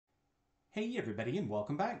Hey everybody and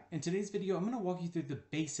welcome back. In today's video, I'm going to walk you through the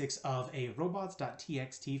basics of a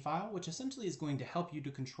robots.txt file, which essentially is going to help you to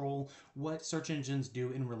control what search engines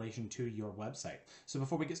do in relation to your website. So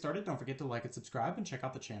before we get started, don't forget to like and subscribe and check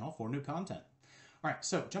out the channel for new content. All right,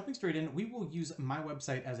 so jumping straight in, we will use my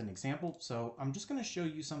website as an example. So I'm just going to show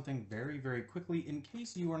you something very quickly in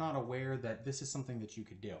case you are not aware that this is something that you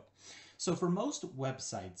could do. So for most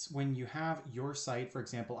websites, when you have your site, for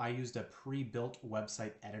example, I used a pre-built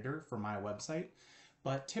website editor for my website,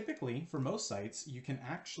 but typically for most sites, you can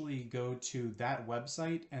actually go to that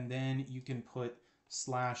website and then you can put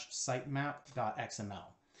 /sitemap.xml.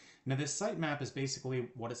 Now this sitemap is basically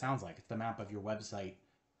what it sounds like. It's the map of your website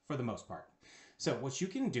for the most part. So what you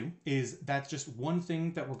can do is that's just one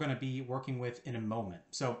thing that we're going to be working with in a moment.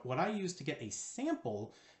 So what I use to get a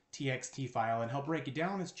sample TXT file and help break it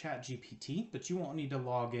down is ChatGPT, but you won't need to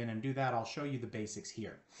log in and do that. I'll show you the basics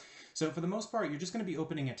here. So for the most part, you're just going to be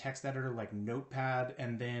opening a text editor like Notepad,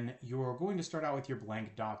 and then you're going to start out with your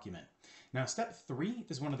blank document. Now, step 3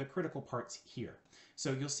 is one of the critical parts here.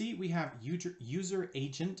 So you'll see we have user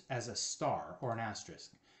agent as a star or an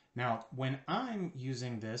asterisk. Now, when I'm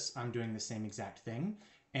using this, I'm doing the same exact thing,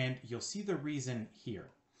 and you'll see the reason here.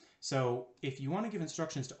 So if you want to give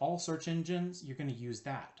instructions to all search engines, you're going to use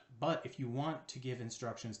that. But if you want to give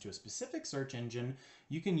instructions to a specific search engine,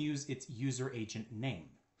 you can use its user agent name.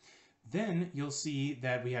 Then you'll see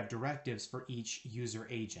that we have directives for each user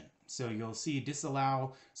agent. So you'll see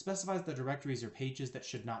disallow specifies the directories or pages that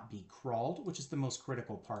should not be crawled, which is the most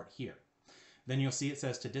critical part here. Then you'll see it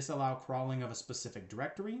says to disallow crawling of a specific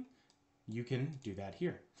directory. You can do that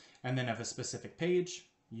here. And then of a specific page,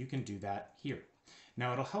 you can do that here.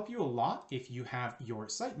 Now it'll help you a lot if you have your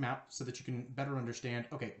sitemap so that you can better understand,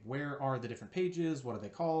 okay, where are the different pages, what are they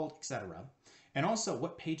called, etc. And also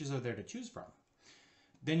what pages are there to choose from.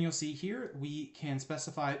 Then you'll see here, we can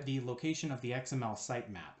specify the location of the XML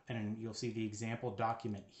sitemap, and you'll see the example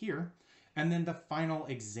document here, and then the final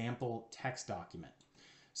example text document.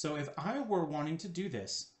 So if I were wanting to do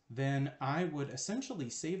this, then I would essentially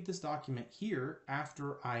save this document here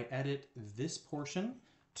after I edit this portion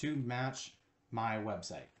to match my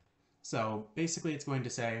website. So basically it's going to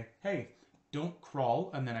say, hey, don't crawl,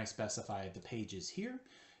 and then I specify the pages here,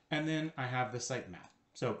 and then I have the sitemap.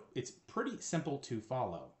 So it's pretty simple to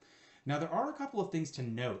follow. Now there are a couple of things to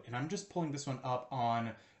note, and I'm just pulling this one up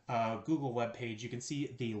on a Google web page. You can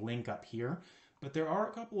see the link up here. But there are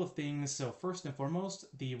a couple of things. So first and foremost,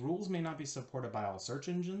 the rules may not be supported by all search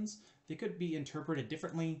engines. They could be interpreted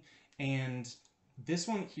differently. And this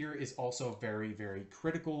one here is also very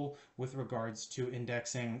critical with regards to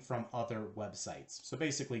indexing from other websites. So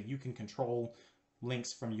basically you can control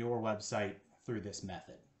links from your website through this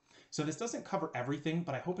method. So this doesn't cover everything,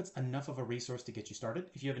 but I hope it's enough of a resource to get you started.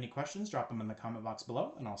 If you have any questions, drop them in the comment box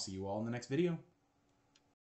below, and I'll see you all in the next video.